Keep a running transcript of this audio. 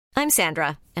I'm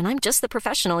Sandra, and I'm just the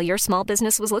professional your small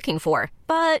business was looking for.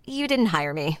 But you didn't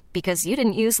hire me because you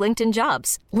didn't use LinkedIn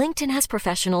Jobs. LinkedIn has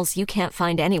professionals you can't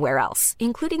find anywhere else,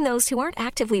 including those who aren't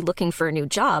actively looking for a new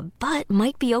job, but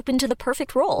might be open to the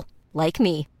perfect role, like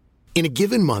me. In a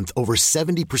given month, over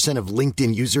 70% of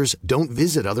LinkedIn users don't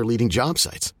visit other leading job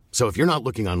sites. So if you're not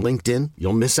looking on LinkedIn,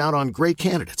 you'll miss out on great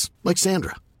candidates like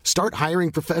Sandra. Start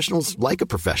hiring professionals like a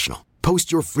professional.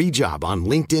 Post your free job on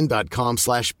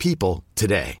linkedin.com/people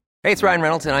today. Hey, it's Ryan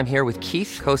Reynolds, and I'm here with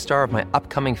Keith, co-star of my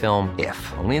upcoming film, If,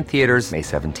 only in theaters May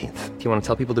 17th. Do you want to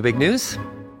tell people the big news?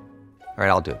 All right,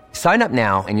 I'll do it. Sign up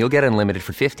now and you'll get unlimited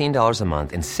for $15 a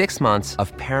month and 6 months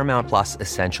of Paramount Plus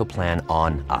Essential Plan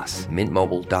on us.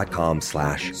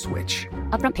 MintMobile.com/switch.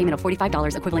 Upfront payment of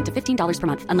 $45 equivalent to $15 per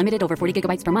month. Unlimited over 40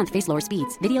 gigabytes per month. Face lower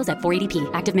speeds. Videos at 480p.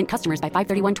 Active Mint customers by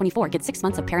 531.24 get 6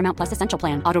 months of Paramount Plus Essential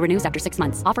Plan. Auto renews after 6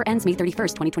 months. Offer ends May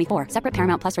 31st, 2024. Separate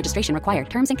Paramount Plus registration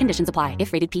required. Terms and conditions apply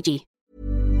if rated PG.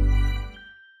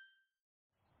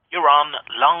 You're on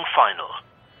Long Final,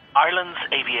 Ireland's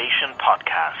aviation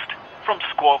podcast from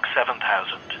Squawk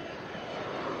 7000.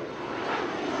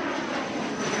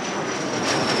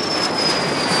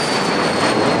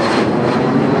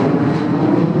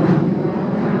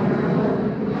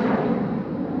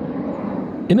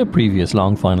 In a previous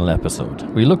Long Final episode,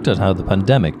 we looked at how the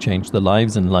pandemic changed the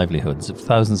lives and livelihoods of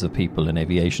thousands of people in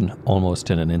aviation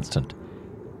almost in an instant.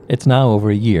 It's now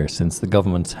over a year since the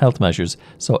government's health measures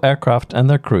saw aircraft and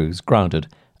their crews grounded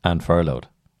and furloughed.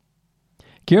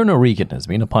 Kieran O'Regan has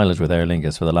been a pilot with Aer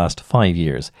Lingus for the last 5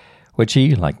 years, which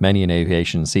he, like many in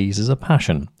aviation, sees as a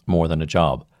passion more than a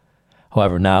job.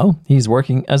 However, now he's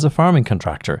working as a farming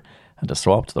contractor and has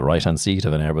swapped the right-hand seat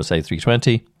of an Airbus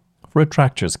A320 for a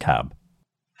tractor's cab.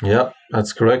 Yeah,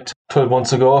 that's correct. 12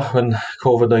 months ago, when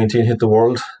COVID-19 hit the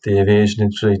world, the aviation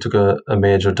industry took a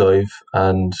major dive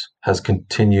and has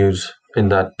continued in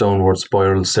that downward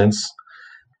spiral since.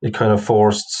 It kind of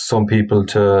forced some people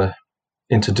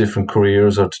into different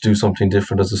careers or to do something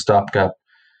different as a stopgap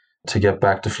to get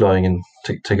back to flying and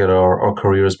to get our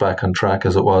careers back on track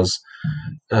as it was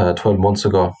 12 months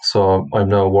ago. So I'm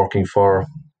now working for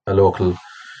a local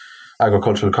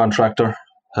agricultural contractor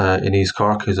in East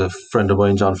Cork. He's a friend of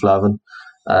mine, John Flavin,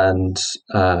 and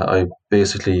I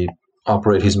basically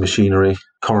operate his machinery.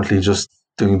 Currently just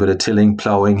doing a bit of tilling,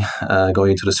 ploughing,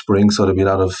 going into the spring, so there'll be a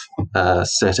lot of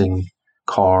setting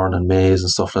corn and maize and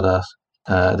stuff like that.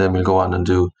 Then we'll go on and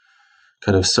do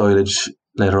kind of silage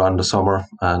later on in the summer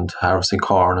and harvesting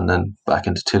corn, and then back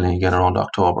into tilling again around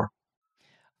October.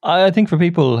 I think for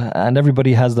people, and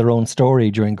everybody has their own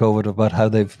story during COVID about how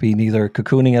they've been either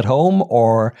cocooning at home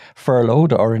or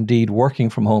furloughed or indeed working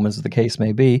from home, as the case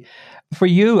may be. For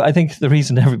you, I think the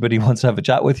reason everybody wants to have a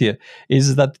chat with you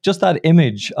is that just that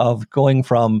image of going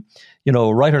from,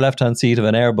 right or left-hand seat of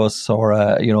an Airbus or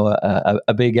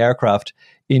a big aircraft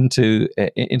into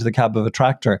the cab of a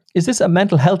tractor. Is this a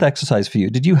mental health exercise for you?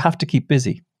 Did you have to keep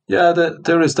busy? Yeah,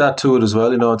 there is that to it as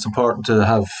well. It's important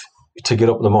to get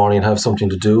up in the morning and have something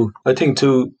to do. I think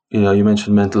too, you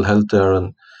mentioned mental health there,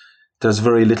 and there's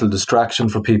very little distraction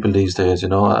for people these days,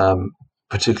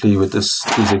 particularly with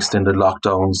these extended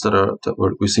lockdowns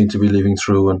that we seem to be living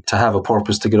through, and to have a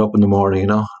purpose to get up in the morning,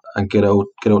 and get out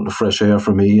in the fresh air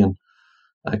for me and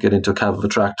get into a cab of a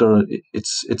tractor.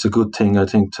 It's a good thing, I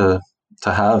think, to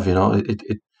have.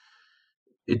 It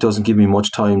doesn't give me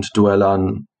much time to dwell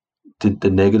on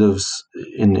the negatives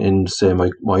in say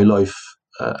my life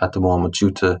at the moment due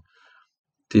to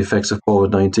the effects of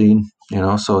COVID-19.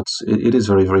 So it is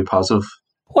very, very positive.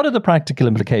 What are the practical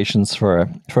implications for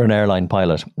an airline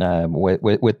pilot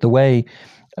with the way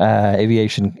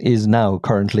aviation is now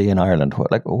currently in Ireland?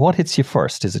 What hits you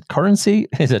first? Is it currency?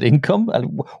 Is it income?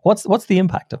 What's the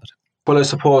impact of it? Well, I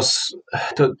suppose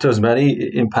there's many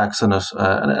impacts on it,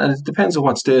 and it depends on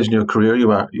what stage in your career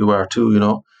you are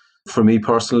too. For me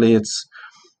personally, it's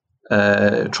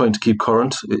trying to keep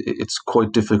current. It's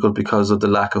quite difficult because of the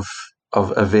lack of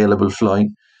available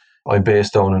flying. I'm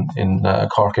based down in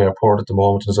Cork Airport at the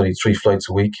moment. There's only 3 flights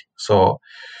a week, so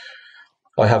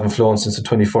I haven't flown since the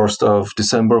 21st of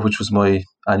December, which was my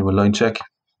annual line check.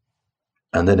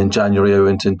 And then in January, I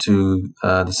went into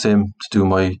the sim to do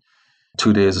my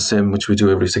 2 days of sim, which we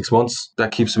do every 6 months.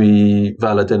 That keeps me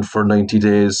valid then for 90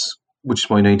 days,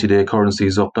 which my 90-day currency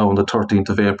is up now on the 13th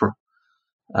of April.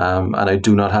 And I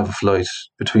do not have a flight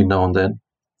between now and then.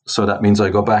 So that means I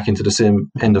go back into the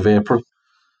sim end of April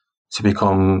to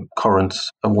become current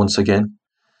once again.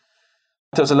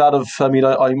 There's a lot of,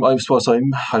 I suppose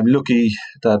I'm lucky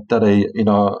that I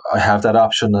have that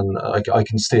option, and I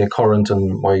can stay current,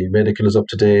 and my medical is up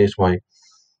to date, my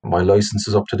license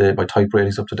is up to date, my type rating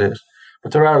is up to date.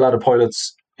 But there are a lot of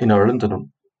pilots in Ireland, and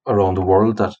around the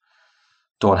world that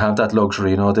don't have that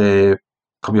luxury. They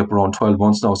coming up around 12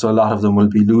 months now, so a lot of them will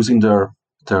be losing their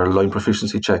line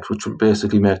proficiency checks, which will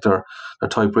basically make their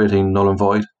type rating null and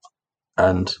void.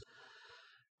 And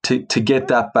to get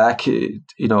that back,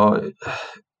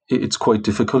 it's quite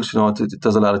difficult.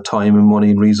 There's a lot of time and money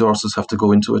and resources have to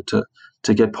go into it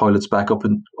to get pilots back up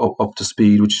to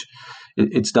speed, which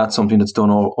it's not something that's done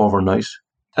overnight.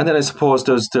 And then I suppose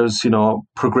there's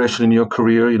progression in your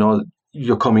career.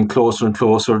 You're coming closer and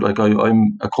closer. Like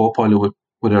I'm a co-pilot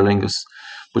with Aer Lingus,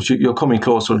 but you're coming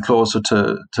closer and closer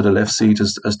to the left seat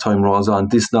as time rolls on.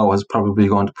 This now is probably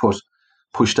going to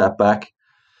push that back.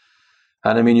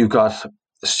 And I mean, you've got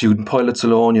student pilots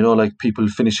alone, like people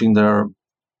finishing their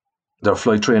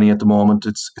flight training at the moment.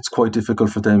 It's quite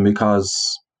difficult for them because,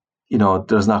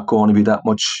 there's not going to be that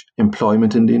much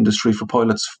employment in the industry for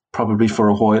pilots probably for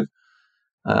a while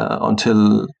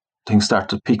until things start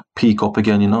to peak up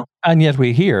again, And yet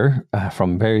we hear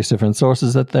from various different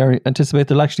sources that they anticipate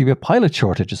there'll actually be a pilot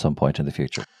shortage at some point in the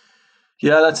future.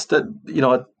 Yeah,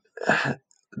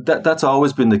 that's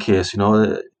always been the case,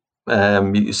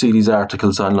 You see these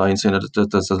articles online saying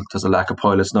that there's a lack of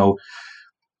pilots now.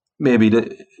 Maybe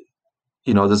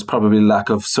there's probably a lack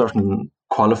of certain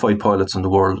qualified pilots in the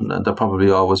world, and there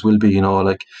probably always will be.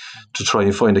 Like to try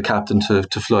and find a captain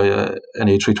to fly an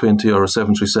A320 or a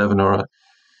 737 or a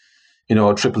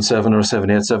 777 or a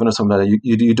 787 or something like that.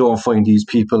 You don't find these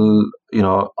people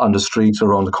on the streets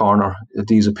around the corner.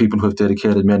 These are people who have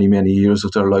dedicated many years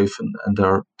of their life, and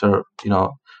they're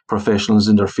professionals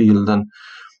in their field, and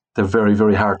they're very,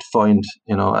 very hard to find,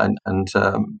 and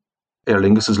Aer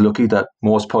Lingus is lucky that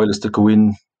most pilots that go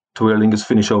in to Aer Lingus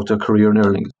finish out their career in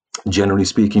Aer Lingus, generally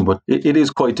speaking. But it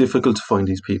is quite difficult to find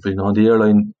these people. The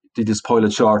airline, this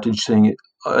pilot shortage thing,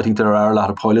 I think there are a lot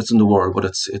of pilots in the world, but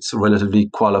it's relatively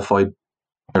qualified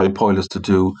airline pilots to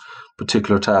do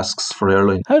particular tasks for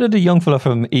airline. How did a young fellow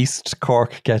from East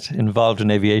Cork get involved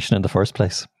in aviation in the first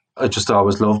place? I just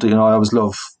always loved it.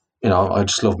 I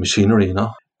just love machinery,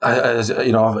 As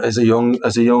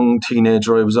a young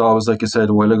teenager, I was always, like I said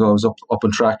a while ago, I was up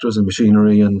on tractors and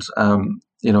machinery, and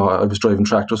I was driving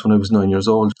tractors when I was 9 years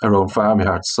old around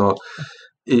farmyards. So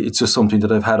it's just something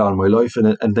that I've had all my life.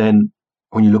 And then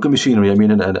when you look at machinery, I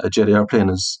mean, a jet airplane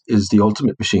is the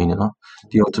ultimate machine,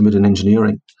 the ultimate in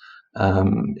engineering.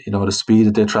 The speed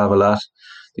that they travel at,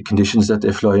 the conditions that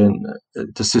they fly in,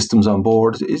 the systems on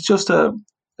board. It's just an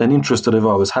interest that I've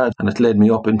always had, and it led me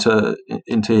up into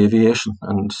aviation.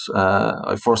 And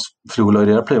I first flew a light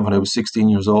airplane when I was 16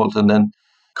 years old, and then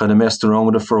kind of messed around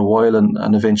with it for a while,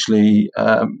 and eventually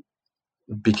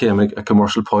became a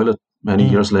commercial pilot many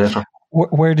years later.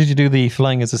 Where did you do the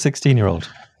flying as a 16-year-old?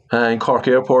 In Cork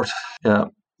Airport, yeah.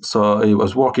 So I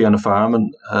was working on a farm,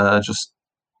 and just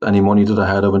any money that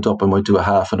I had, I went up. I might do a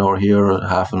half an hour here, a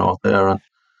half an hour there, and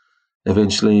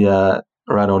eventually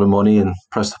ran out of money and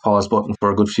pressed the pause button for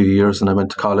a good few years, and I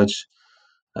went to college,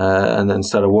 and then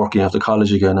started working after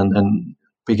college again, and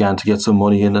began to get some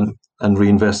money in and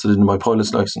reinvested in my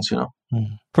pilot's license.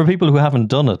 For people who haven't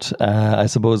done it, I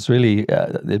suppose really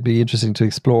it'd be interesting to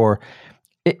explore.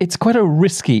 It's quite a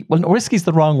risky. Well, risky is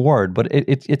the wrong word, but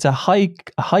it's a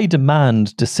high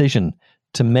demand decision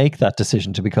to make that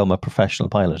decision to become a professional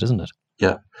pilot, isn't it?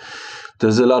 Yeah.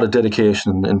 There's a lot of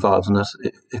dedication involved in it,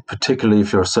 particularly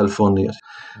if you're self-funding it.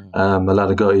 A lot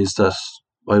of guys that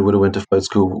I would have went to flight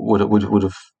school would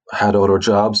have had other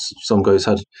jobs. Some guys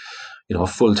had,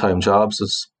 full-time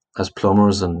jobs as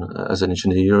plumbers and as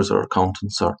engineers or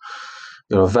accountants, or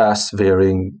vast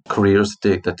varying careers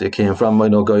that they came from. I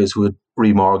know guys who had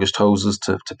remortgaged houses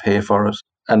to pay for it,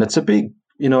 and it's a big,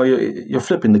 you're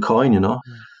flipping the coin.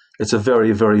 It's a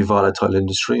very, very volatile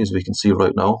industry, as we can see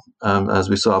right now, as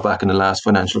we saw back in the last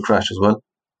financial crash as well.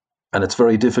 And it's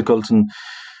very difficult. And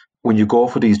when you go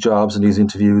for these jobs and these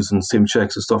interviews and sim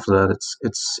checks and stuff like that,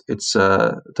 it's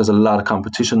there's a lot of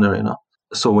competition there,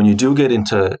 So when you do get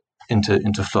into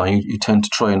flying, you tend to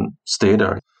try and stay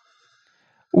there.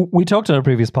 We talked in our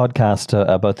previous podcast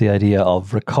about the idea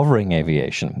of recovering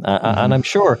aviation, and I'm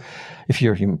sure if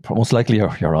you're most likely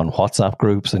you're on WhatsApp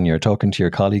groups and you're talking to your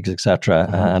colleagues, etc.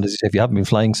 And as you say, if you haven't been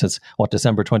flying since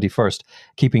December 21st,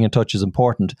 keeping in touch is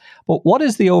important. But what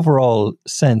is the overall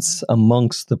sense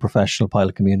amongst the professional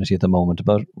pilot community at the moment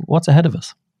about what's ahead of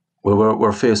us? Well,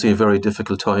 we're facing a very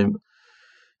difficult time.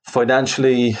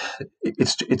 Financially,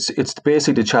 it's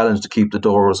basically the challenge to keep the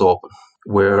doors open,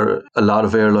 where a lot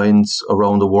of airlines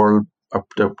around the world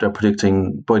they're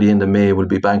predicting by the end of May will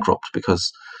be bankrupt,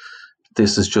 because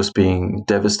this is just being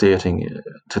devastating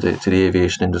to the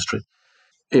aviation industry.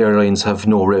 Airlines have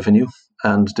no revenue,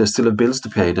 and they still have bills to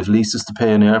pay. They have leases to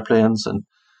pay on airplanes, and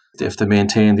if they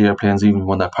maintain the airplanes even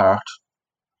when they're parked,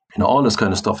 all this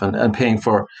kind of stuff, and paying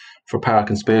for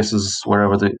parking spaces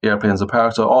wherever the airplanes are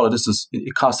parked. So all of this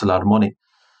it costs a lot of money.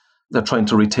 They're trying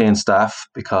to retain staff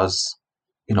because,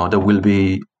 there will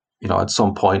be, at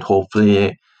some point,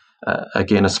 hopefully,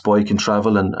 again, a spike in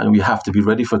travel, and we have to be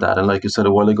ready for that. And like I said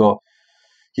a while ago,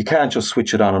 you can't just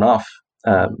switch it on and off.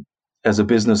 As a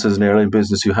business, as an airline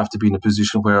business, you have to be in a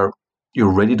position where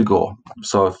you're ready to go.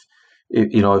 So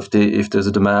if there's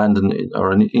a demand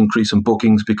or an increase in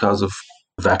bookings because of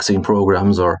vaccine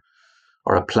programs or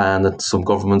a plan that some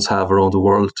governments have around the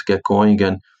world to get going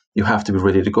again, you have to be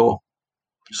ready to go.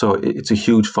 So it's a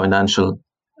huge financial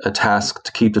task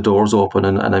to keep the doors open.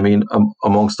 And I mean,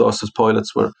 amongst us as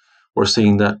pilots, we're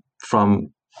seeing that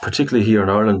from, particularly here in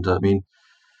Ireland, I mean,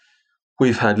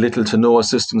 we've had little to no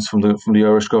assistance from the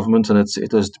Irish government, and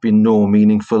there's been no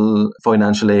meaningful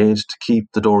financial aid to keep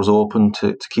the doors open,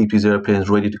 to keep these airplanes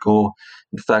ready to go.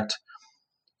 In fact,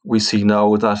 we see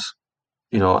now that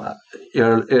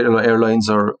airlines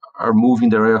are moving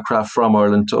their aircraft from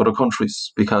Ireland to other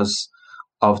countries because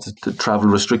of the travel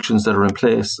restrictions that are in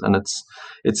place. And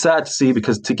it's sad to see,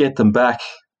 because to get them back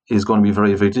is going to be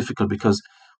very, very difficult, because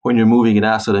when you're moving an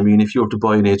asset, I mean, if you were to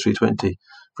buy an A320,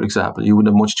 for example, you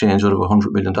wouldn't have much change out of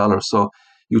 $100 million. So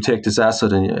you take this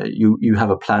asset and you have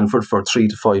a plan for it for 3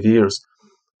 to 5 years.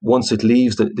 Once it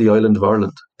leaves the island of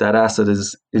Ireland, that asset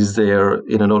is there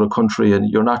in another country, and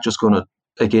you're not just going to,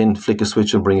 again, flick a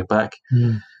switch and bring it back.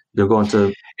 You're going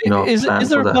to, is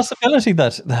there a possibility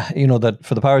that, that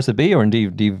for the powers that be, or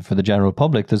indeed for the general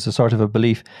public, there's a sort of a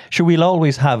belief, we'll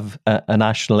always have a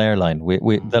national airline.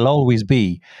 There'll always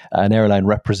be an airline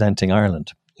representing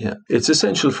Ireland. Yeah, it's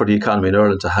essential for the economy in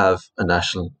Ireland to have a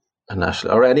national,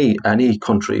 or any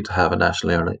country to have a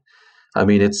national airline. I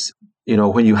mean, it's,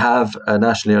 when you have a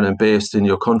national airline based in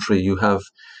your country, you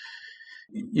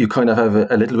kind of have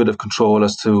a little bit of control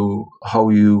as to how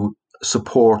you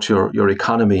support your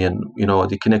economy, and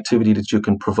the connectivity that you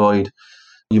can provide.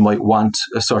 You might want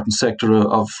a certain sector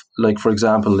of, like, for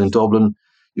example, in Dublin,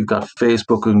 you've got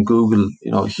Facebook and Google,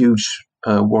 huge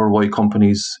worldwide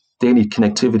companies. They need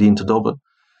connectivity into Dublin.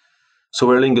 So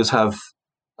Aer Lingus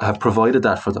have provided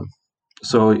that for them.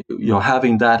 So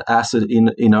having that asset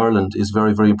in Ireland is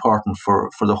very, very important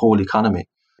for the whole economy.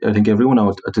 I think everyone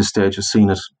at this stage has seen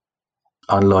it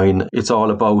online. It's all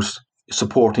about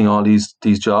supporting all these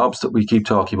jobs that we keep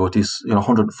talking about. These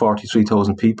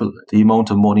 143,000 people. The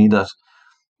amount of money that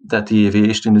the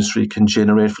aviation industry can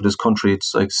generate for this country,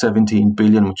 it's like 17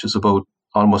 billion, which is about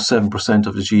almost 7%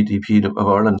 of the GDP of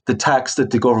Ireland. The tax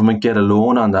that the government get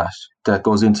alone on that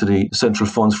goes into the central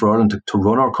funds for Ireland to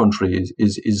run our country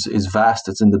is vast.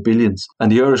 It's in the billions.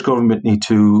 And the Irish government need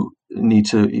to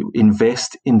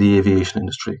invest in the aviation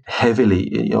industry heavily,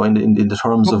 in the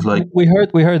terms of, like, we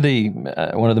heard the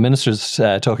one of the ministers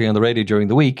talking on the radio during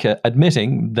the week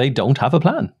admitting they don't have a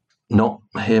plan. No,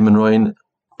 Eamon Ryan,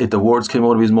 the words came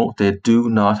out of his mouth. They do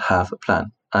not have a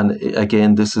plan. And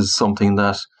again, this is something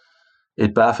that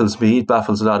it baffles me. It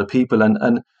baffles a lot of people,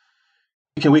 and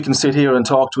we can sit here and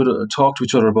talk to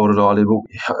each other about it all.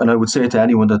 And I would say to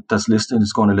anyone that's listening,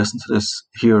 is going to listen to this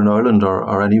here in Ireland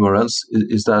or anywhere else,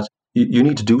 is that you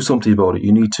need to do something about it.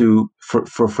 You need to,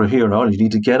 for here in Ireland, you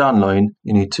need to get online.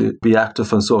 You need to be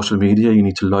active on social media. You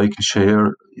need to like and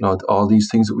share, all these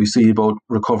things that we see about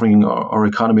recovering our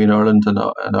economy in Ireland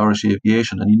and Irish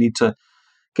aviation. And you need to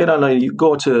get online. You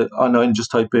go to online and just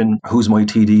type in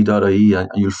who'smytd.ie, and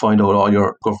you'll find out all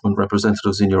your government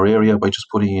representatives in your area by just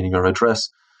putting in your address.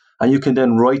 And you can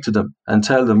then write to them and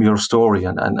tell them your story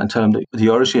and tell them that the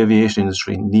Irish aviation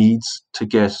industry needs to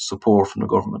get support from the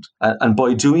government. And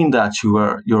by doing that,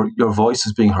 your voice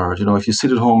is being heard. If you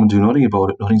sit at home and do nothing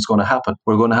about it, nothing's going to happen.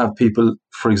 We're going to have people,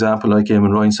 for example, like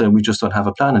Eamon Ryan, saying we just don't have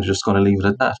a plan and just going to leave it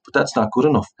at that. But that's not good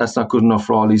enough. That's not good enough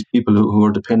for all these people who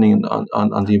are depending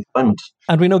on the employment.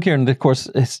 And we know, Kieran, that, of course,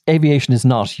 aviation is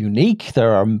not unique.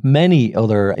 There are many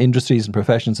other industries and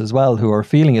professions as well who are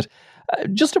feeling it.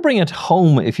 Just to bring it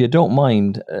home, if you don't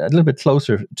mind, a little bit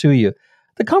closer to you,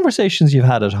 the conversations you've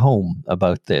had at home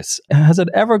about this, has it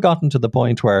ever gotten to the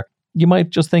point where you might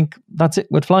just think, that's it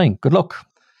with flying, good luck?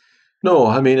 No,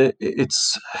 I mean,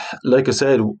 it's, like I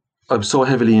said, I'm so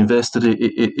heavily invested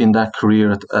in that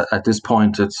career at this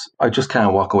point, I just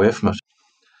can't walk away from it.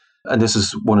 And this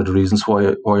is one of the reasons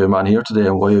why I'm on here today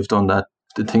and why I've done the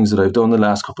things that I've done the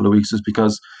last couple of weeks, is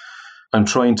because I'm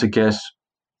trying to get,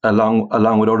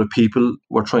 along with other people,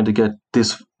 we're trying to get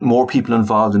more people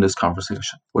involved in this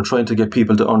conversation. We're trying to get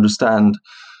people to understand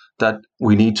that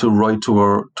we need to write to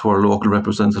our local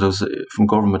representatives from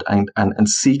government and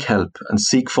seek help and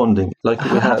seek funding.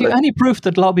 Have you any proof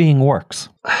that lobbying works?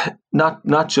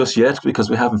 Not just yet, because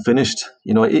we haven't finished.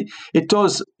 It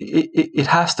does. It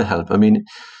has to help. I mean,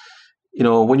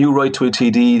 when you write to a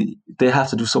TD, they have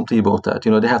to do something about that.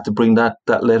 They have to bring that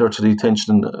letter to the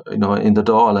attention, in the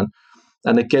Dáil,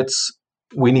 and it gets.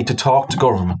 We need to talk to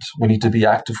government. We need to be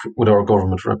active with our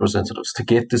government representatives to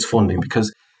get this funding, because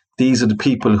these are the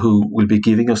people who will be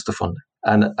giving us the funding.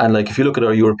 And if you look at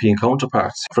our European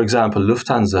counterparts, for example,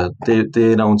 Lufthansa,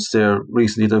 they announced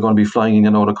recently they're going to be flying in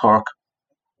and out of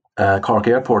Cork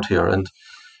Airport here, and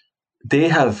they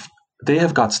have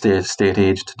got state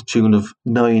aid to the tune of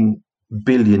 €9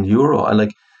 billion.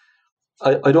 And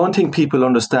I don't think people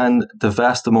understand the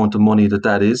vast amount of money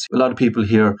that is. A lot of people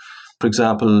here, for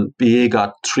example, BA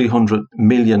got 300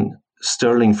 million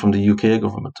sterling from the UK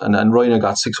government, and Ryanair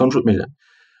got 600 million.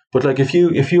 But if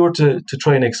you were to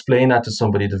try and explain that to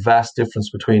somebody, the vast difference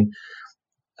between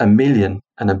a million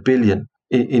and a billion,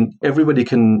 in everybody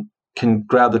can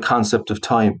grab the concept of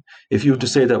time. If you were to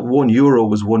say that €1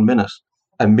 was 1 minute,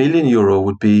 €1 million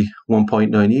would be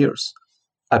 1.9 years.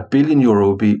 €1 billion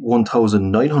would be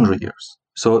 1,900 years.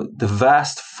 So the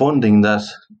vast funding that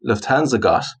Lufthansa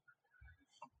got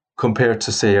compared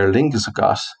to, say, Aer Lingus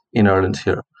got in Ireland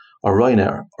here, or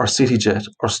Ryanair, or CityJet,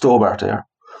 or Stobart Air,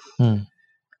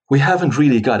 we haven't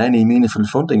really got any meaningful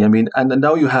funding. I mean, and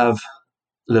now you have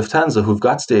Lufthansa, who've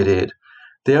got state aid.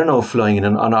 They're now flying in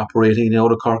and operating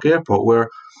out of Cork Airport,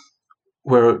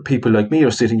 where people like me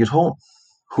are sitting at home,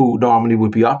 who normally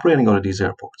would be operating out of these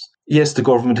airports. Yes, the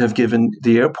government have given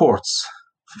the airports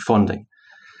funding,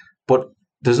 but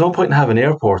there's no point in having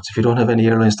airports if you don't have any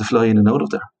airlines to fly in and out of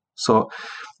there. So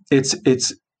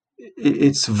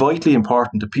it's vitally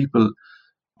important that people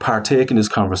partake in this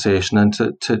conversation and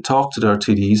to talk to their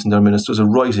TDs and their ministers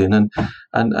and write in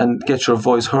and get your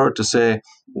voice heard to say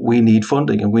we need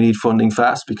funding, and we need funding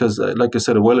fast, because like I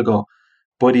said a while ago,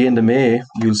 by the end of May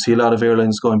you'll see a lot of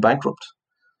airlines going bankrupt,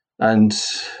 and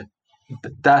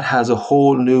that has a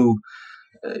whole new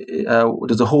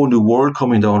there's a whole new world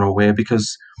coming down our way,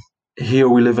 because here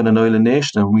we live in an island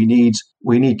nation, and we need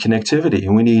connectivity,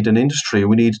 and we need an industry,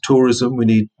 we need tourism, we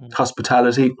need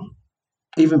hospitality.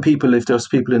 Even people, if there's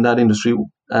people in that industry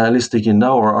listening in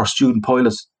now, or student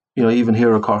pilots, even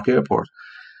here at Cork Airport,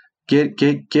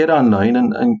 get online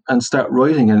and start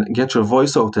writing and get your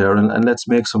voice out there, and let's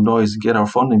make some noise and get our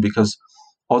funding, because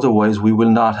otherwise we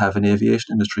will not have an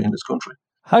aviation industry in this country.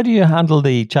 How do you handle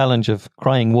the challenge of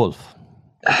crying wolf?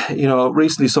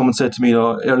 Recently someone said to me,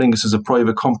 Aer Lingus is a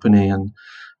private company, and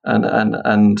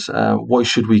why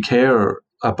should we care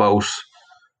about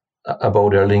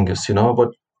Aer Lingus? But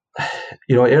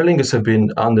Aer Lingus have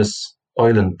been on this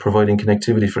island providing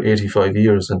connectivity for 85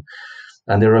 years,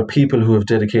 and there are people who have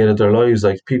dedicated their lives,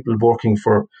 like people working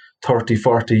for 30,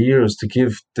 40 years to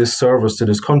give this service to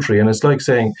this country. And it's like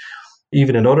saying,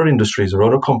 even in other industries or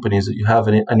other companies, that you have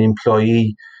an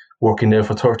employee working there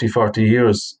for 30, 40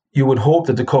 years, you would hope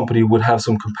that the company would have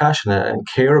some compassion and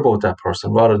care about that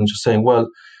person, rather than just saying, well,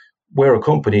 we're a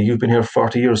company, you've been here for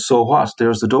 40 years, so what?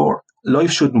 There's the door.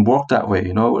 Life shouldn't work that way,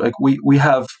 we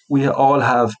all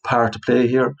have part to play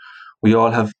here. We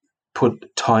all have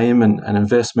put time and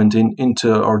investment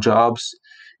into our jobs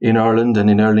in Ireland and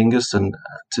in Aer Lingus, and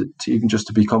to even just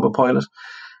to become a pilot.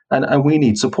 And we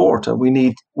need support, and we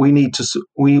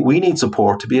need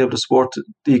support to be able to support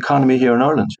the economy here in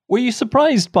Ireland. Were you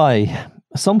surprised by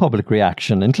some public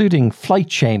reaction, including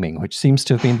flight shaming, which seems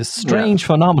to have been the strange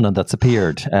phenomenon that's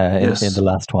appeared in the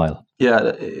last while?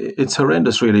 Yeah, it's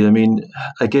horrendous, really. I mean,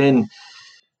 again,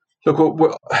 look,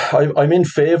 I'm in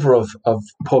favour of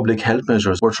public health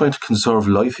measures. We're trying to conserve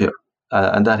life here,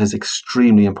 and that is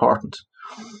extremely important.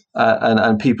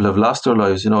 And people have lost their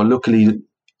lives. Luckily,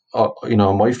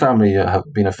 my family have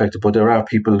been affected, but there are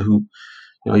people who,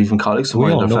 even colleagues of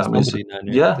mine, their families.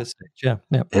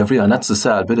 And that's the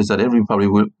sad bit, is that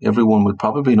everyone will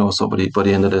probably know somebody by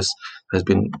the end of this has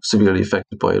been severely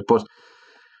affected by it. But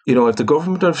if the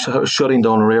government are shutting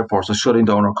down our airports or shutting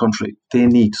down our country, they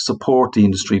need to support the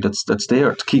industry that's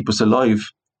there to keep us alive,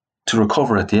 to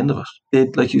recover at the end of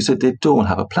it. Like you said, they don't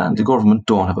have a plan. The government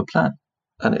don't have a plan,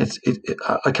 and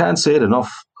I can't say it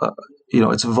enough.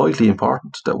 It's vitally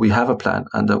important that we have a plan,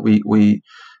 and that we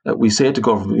say to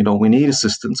government, we need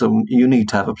assistance, and you need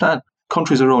to have a plan.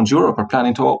 Countries around Europe are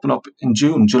planning to open up in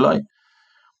June, July,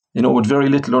 with very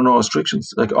little or no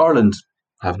restrictions. Like Ireland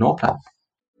have no plan.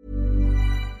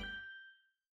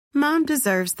 Mom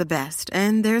deserves the best,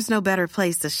 and there's no better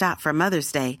place to shop for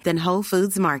Mother's Day than Whole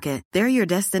Foods Market. They're your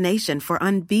destination for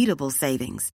unbeatable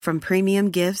savings, from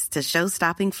premium gifts to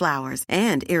show-stopping flowers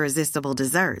and irresistible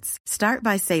desserts. Start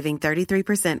by saving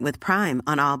 33% with Prime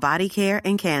on all body care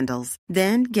and candles.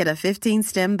 Then get a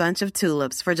 15-stem bunch of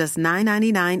tulips for just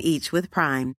 $9.99 each with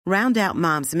Prime. Round out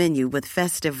Mom's menu with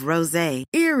festive rosé,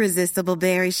 irresistible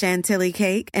berry chantilly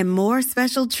cake, and more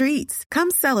special treats.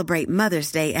 Come celebrate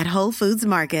Mother's Day at Whole Foods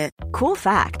Market. Cool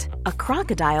fact, a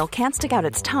crocodile can't stick out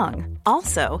its tongue.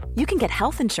 Also, you can get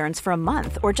health insurance for a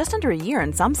month or just under a year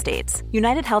in some states.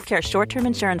 United Healthcare short-term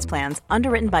insurance plans,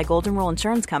 underwritten by Golden Rule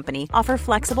Insurance Company, offer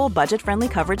flexible, budget-friendly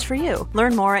coverage for you.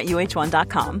 Learn more at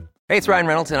uh1.com. Hey, it's Ryan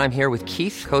Reynolds, and I'm here with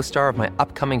Keith, co-star of my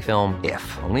upcoming film,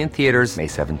 If, only in theaters May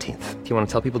 17th. Do you want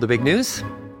to tell people the big news?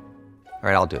 All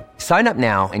right, I'll do it. Sign up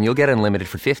now and you'll get unlimited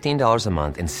for $15 a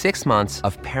month and 6 months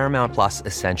of Paramount Plus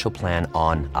Essential Plan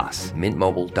on us.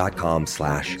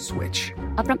 MintMobile.com/switch.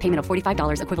 Upfront payment of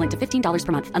 $45 equivalent to $15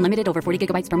 per month. Unlimited over 40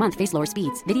 gigabytes per month. Face lower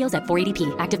speeds. Videos at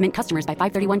 480p. Active Mint customers by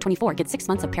 531.24 get 6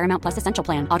 months of Paramount Plus Essential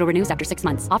Plan. Auto renews after 6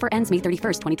 months. Offer ends May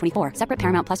 31st, 2024. Separate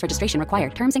Paramount Plus registration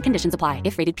required. Terms and conditions apply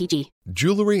if rated PG.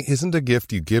 Jewelry isn't a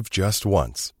gift you give just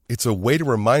once. It's a way to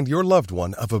remind your loved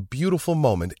one of a beautiful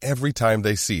moment every time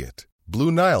they see it.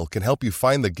 Blue Nile can help you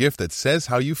find the gift that says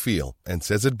how you feel and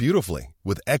says it beautifully,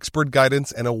 with expert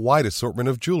guidance and a wide assortment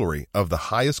of jewelry of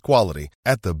the highest quality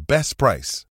at the best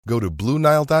price. Go to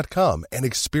BlueNile.com and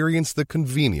experience the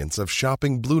convenience of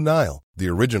shopping Blue Nile, the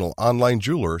original online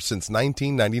jeweler since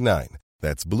 1999.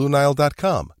 That's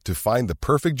BlueNile.com to find the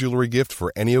perfect jewelry gift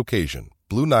for any occasion.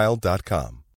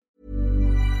 BlueNile.com.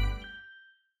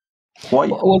 Why?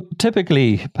 Well,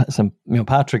 typically,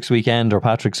 Patrick's Weekend or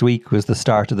Patrick's Week was the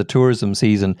start of the tourism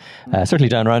season, certainly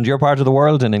down around your part of the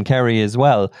world and in Kerry as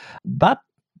well. That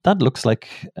looks like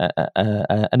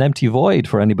an empty void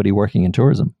for anybody working in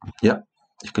tourism. Yeah,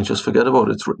 you can just forget about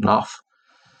it. It's written off.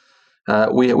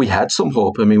 We had some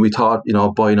hope. I mean, we thought,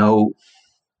 by now,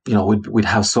 we'd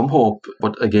have some hope.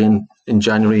 But again, in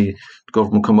January, the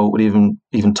government come out with even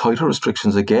tighter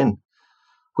restrictions again,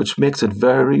 which makes it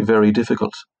very, very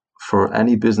difficult for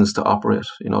any business to operate.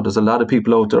 There's a lot of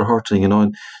people out there hurting,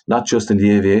 and not just in the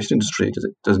aviation industry.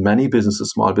 There's many businesses,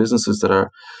 small businesses that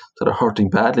are hurting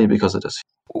badly because of this.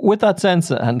 With that sense,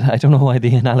 and I don't know why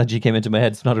the analogy came into my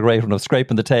head, it's not a great one, of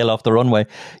scraping the tail off the runway.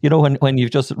 When you're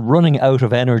just running out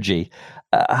of energy,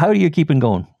 how do you keep it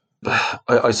going?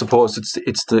 I suppose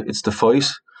it's the fight.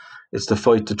 It's the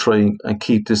fight to try and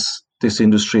keep this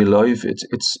industry alive.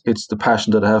 It's the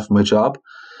passion that I have for my job.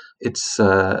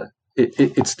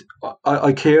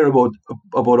 I care about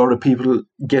other people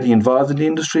getting involved in the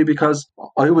industry because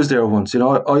I was there once.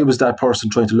 I was that person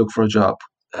trying to look for a job,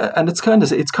 and it's kind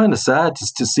of sad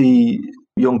to see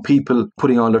young people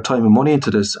putting all their time and money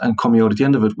into this and coming out at the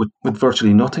end of it with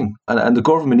virtually nothing. And the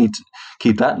government need to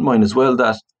keep that in mind as well.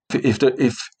 That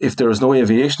if there is no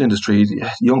aviation industry,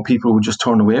 young people would just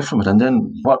turn away from it. And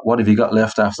then what have you got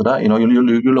left after that?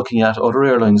 You're looking at other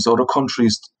airlines, other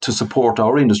countries to support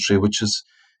our industry, which is.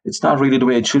 It's not really the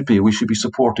way it should be. We should be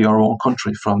supporting our own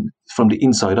country from the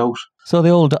inside out. So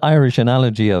the old Irish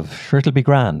analogy of, sure, it'll be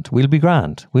grand, we'll be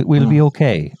grand, we'll be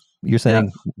okay. You're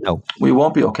saying no. We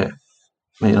won't be okay.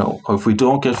 If we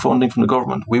don't get funding from the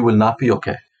government, we will not be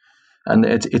okay. And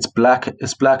it's black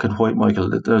and white, Michael.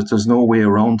 There's no way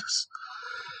around this.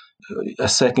 A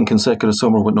second consecutive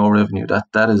summer with no revenue,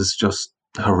 that is just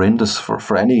horrendous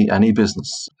for any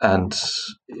business. And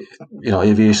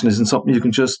aviation isn't something you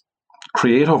can just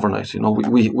create overnight.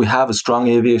 We have a strong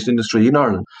aviation industry in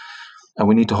Ireland, and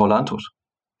we need to hold on to it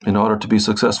in order to be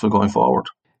successful going forward.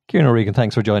 Kieran O'Regan,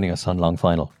 thanks for joining us on Long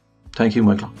Final. Thank you,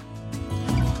 Michael.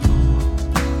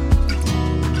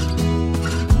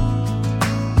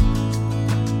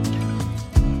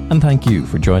 And thank you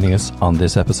for joining us on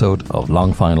this episode of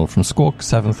Long Final from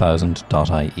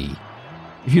Squawk7000.ie.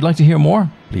 If you'd like to hear more,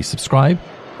 please subscribe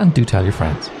and do tell your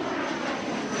friends.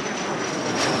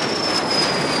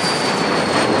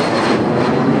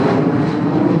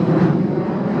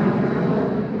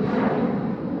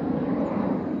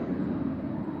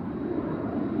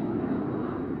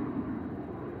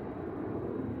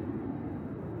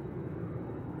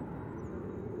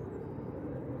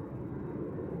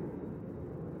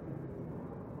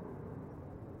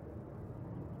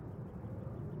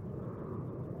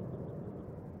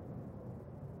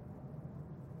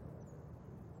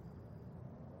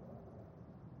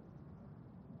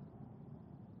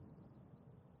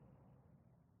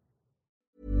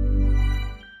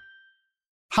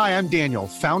 Hi, I'm Daniel,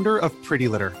 founder of Pretty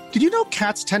Litter. Did you know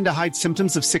cats tend to hide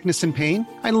symptoms of sickness and pain?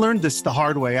 I learned this the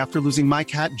hard way after losing my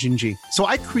cat, Gingy. So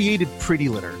I created Pretty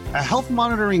Litter, a health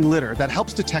monitoring litter that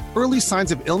helps detect early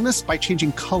signs of illness by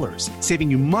changing colors, saving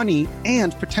you money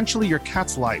and potentially your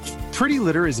cat's life. Pretty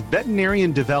Litter is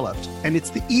veterinarian developed, and it's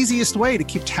the easiest way to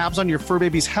keep tabs on your fur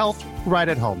baby's health right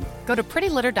at home. Go to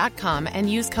prettylitter.com and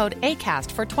use code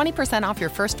ACAST for 20% off your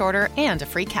first order and a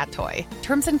free cat toy.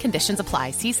 Terms and conditions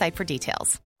apply. See site for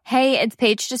details. Hey, it's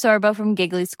Paige DeSorbo from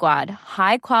Giggly Squad.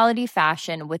 High quality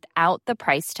fashion without the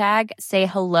price tag. Say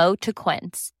hello to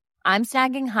Quince. I'm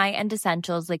snagging high-end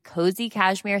essentials like cozy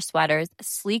cashmere sweaters,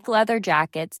 sleek leather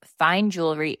jackets, fine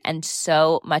jewelry, and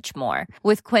so much more.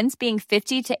 With Quince being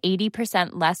 50 to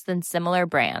 80% less than similar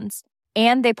brands.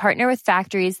 And they partner with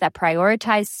factories that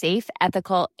prioritize safe,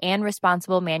 ethical, and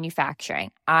responsible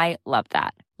manufacturing. I love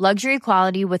that. Luxury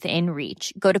quality within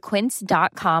reach. Go to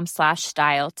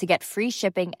quince.com/style to get free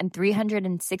shipping and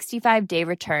 365-day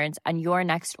returns on your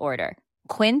next order.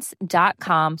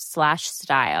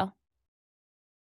 Quince.com/style.